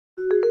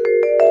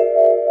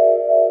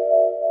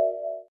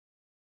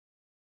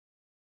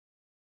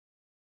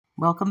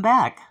Welcome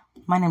back.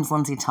 My name's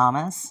Lindsey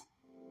Thomas,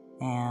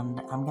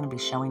 and I'm going to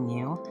be showing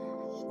you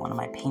one of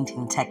my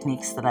painting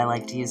techniques that I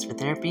like to use for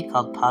therapy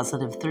called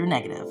positive through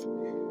negative.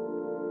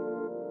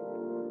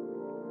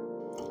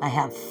 I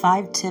have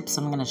 5 tips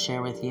I'm going to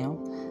share with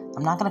you.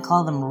 I'm not going to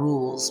call them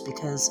rules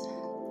because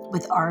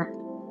with art,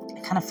 I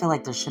kind of feel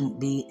like there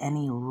shouldn't be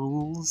any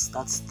rules.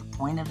 That's the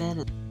point of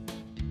it.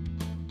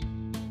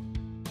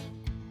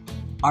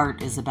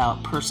 Art is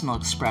about personal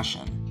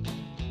expression.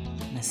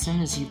 And as soon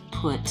as you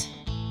put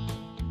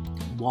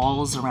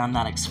walls around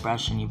that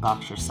expression, you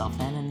box yourself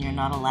in and you're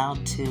not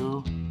allowed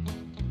to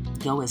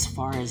go as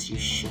far as you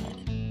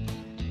should.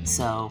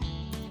 So,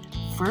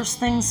 first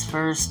things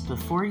first,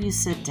 before you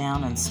sit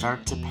down and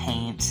start to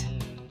paint,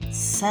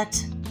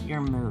 set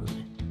your mood.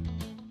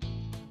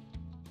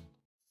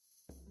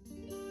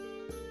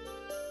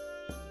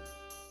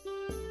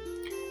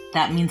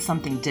 That means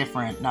something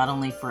different, not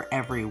only for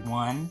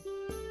everyone,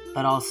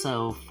 but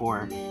also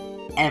for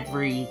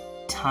every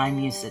time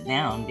you sit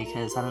down,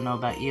 because I don't know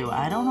about you,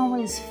 I don't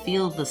always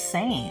feel the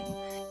same.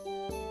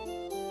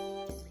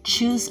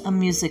 Choose a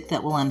music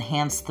that will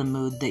enhance the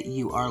mood that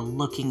you are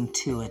looking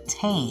to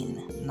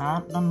attain,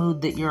 not the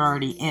mood that you're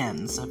already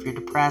in. So if you're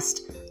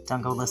depressed,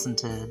 don't go listen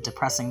to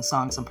depressing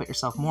songs and put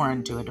yourself more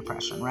into a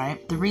depression,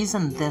 right? The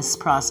reason this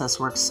process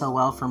works so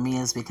well for me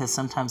is because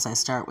sometimes I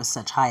start with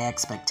such high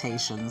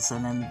expectations,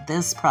 and in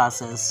this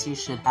process, you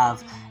should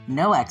have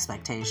no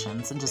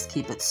expectations and just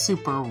keep it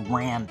super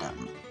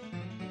random.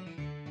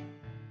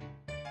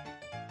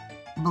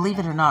 Believe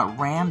it or not,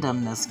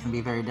 randomness can be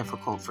very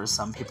difficult for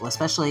some people,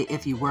 especially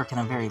if you work in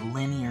a very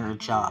linear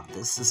job.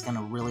 This is going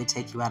to really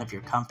take you out of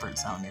your comfort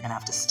zone. You're going to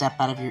have to step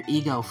out of your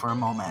ego for a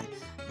moment.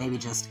 Maybe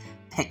just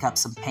pick up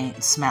some paint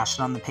and smash it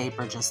on the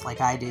paper just like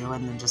I do,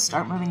 and then just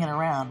start moving it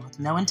around with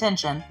no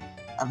intention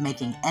of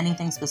making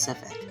anything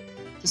specific.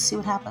 Just see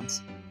what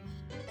happens.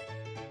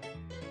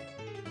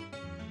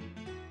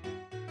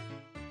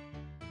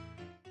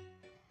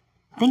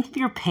 Think of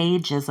your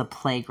page as a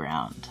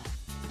playground.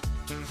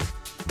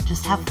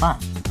 Just have fun.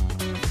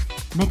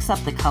 Mix up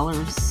the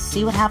colors.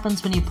 See what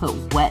happens when you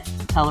put wet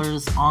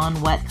colors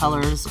on wet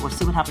colors, or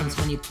see what happens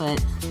when you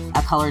put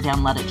a color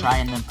down, let it dry,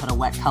 and then put a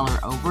wet color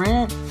over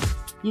it.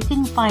 You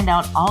can find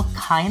out all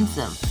kinds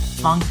of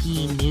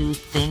funky new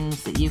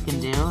things that you can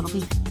do. It'll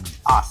be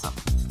awesome.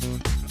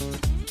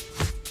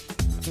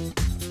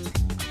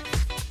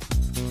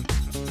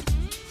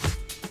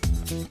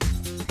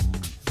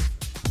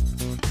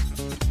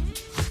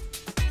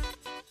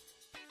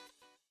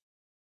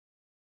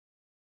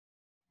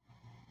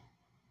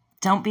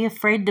 Don't be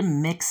afraid to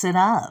mix it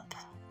up.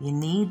 You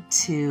need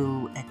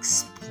to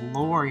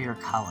explore your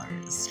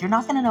colors. You're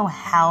not going to know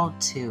how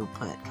to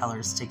put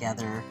colors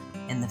together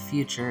in the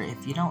future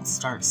if you don't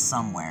start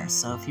somewhere.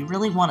 So if you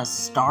really want to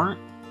start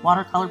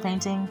watercolor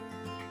painting,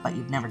 but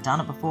you've never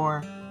done it before,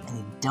 and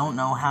you don't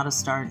know how to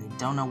start, and you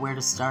don't know where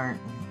to start,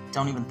 and you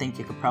don't even think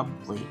you could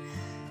probably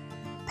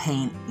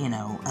paint,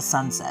 a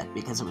sunset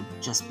because it would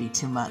just be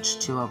too much,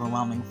 too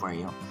overwhelming for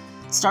you.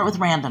 Start with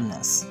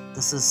randomness.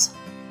 This is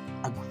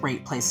a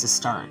great place to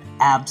start.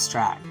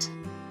 Abstract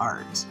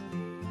art.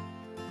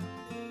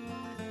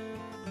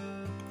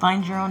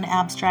 Find your own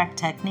abstract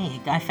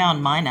technique. I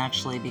found mine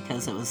actually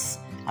because I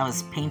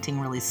was painting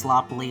really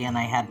sloppily and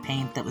I had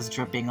paint that was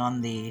dripping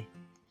on the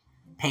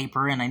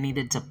paper and I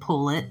needed to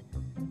pull it.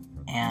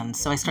 And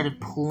so I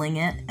started pulling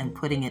it and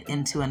putting it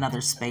into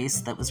another space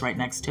that was right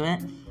next to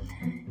it.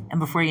 And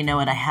before you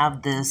know it, I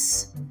have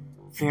this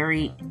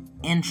very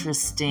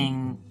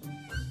interesting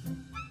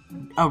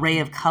array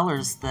of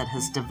colors that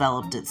has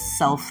developed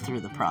itself through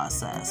the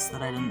process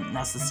that I didn't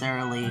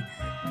necessarily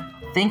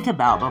think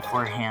about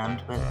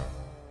beforehand, but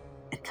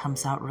it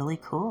comes out really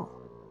cool.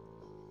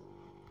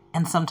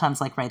 And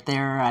sometimes, like right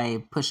there,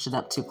 I pushed it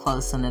up too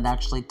close and it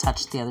actually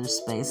touched the other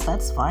space.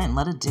 That's fine,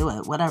 let it do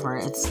it, whatever.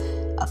 It's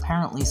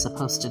apparently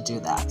supposed to do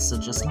that, so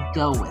just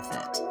go with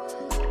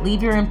it.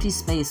 Leave your empty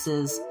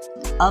spaces.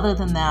 Other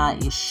than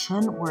that, you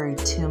shouldn't worry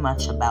too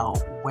much about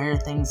where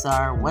things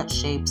are, what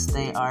shapes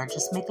they are,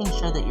 just making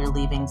sure that you're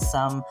leaving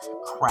some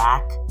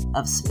crack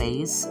of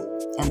space,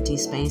 empty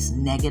space,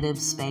 negative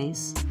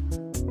space.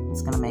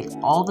 It's going to make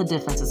all the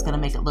difference. It's going to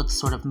make it look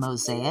sort of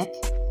mosaic.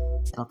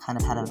 It'll kind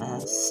of have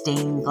a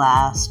stained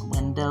glass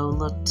window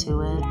look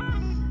to it.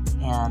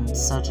 And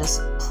so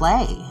just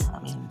play. I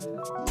mean,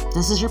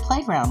 this is your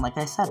playground. Like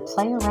I said,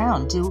 play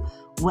around. Do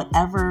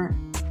whatever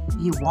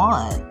you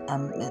want.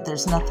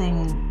 There's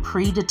nothing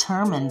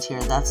predetermined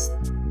here. That's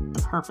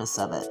the purpose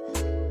of it.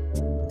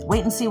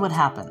 Wait and see what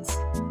happens.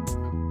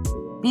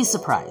 Be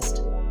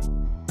surprised.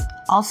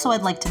 Also,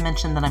 I'd like to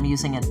mention that I'm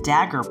using a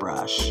dagger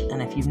brush,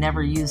 and if you've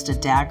never used a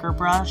dagger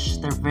brush,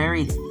 they're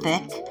very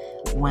thick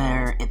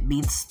where it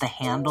meets the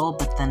handle,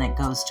 but then it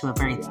goes to a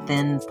very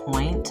thin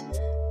point.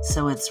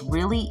 So it's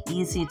really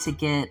easy to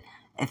get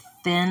a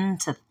thin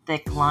to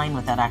thick line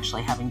without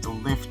actually having to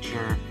lift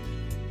your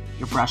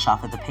brush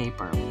off of the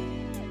paper.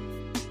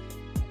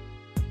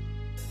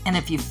 And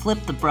if you flip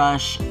the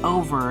brush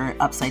over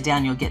upside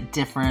down, you'll get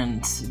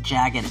different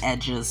jagged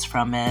edges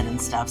from it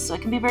and stuff. So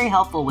it can be very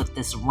helpful with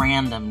this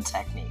random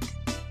technique.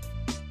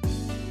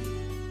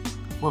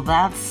 Well,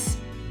 that's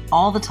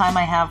all the time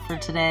I have for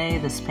today.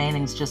 This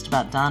painting's just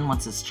about done.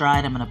 Once it's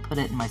dried, I'm going to put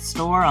it in my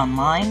store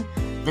online.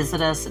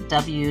 Visit us at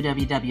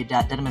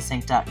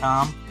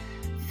www.didymusink.com.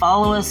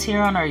 Follow us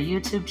here on our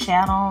YouTube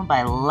channel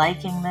by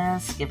liking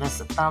this. Give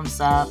us a thumbs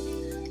up.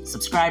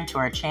 Subscribe to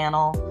our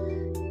channel.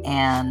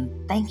 And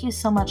thank you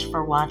so much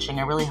for watching.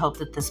 I really hope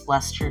that this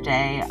blessed your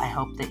day. I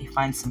hope that you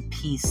find some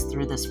peace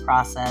through this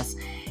process.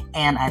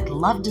 And I'd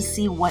love to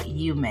see what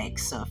you make.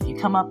 So if you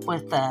come up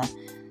with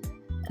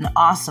an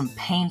awesome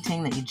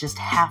painting that you just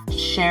have to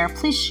share,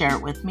 please share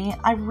it with me.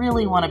 I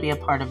really want to be a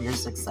part of your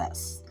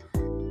success.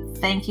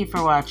 Thank you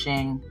for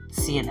watching.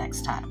 See you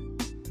next time.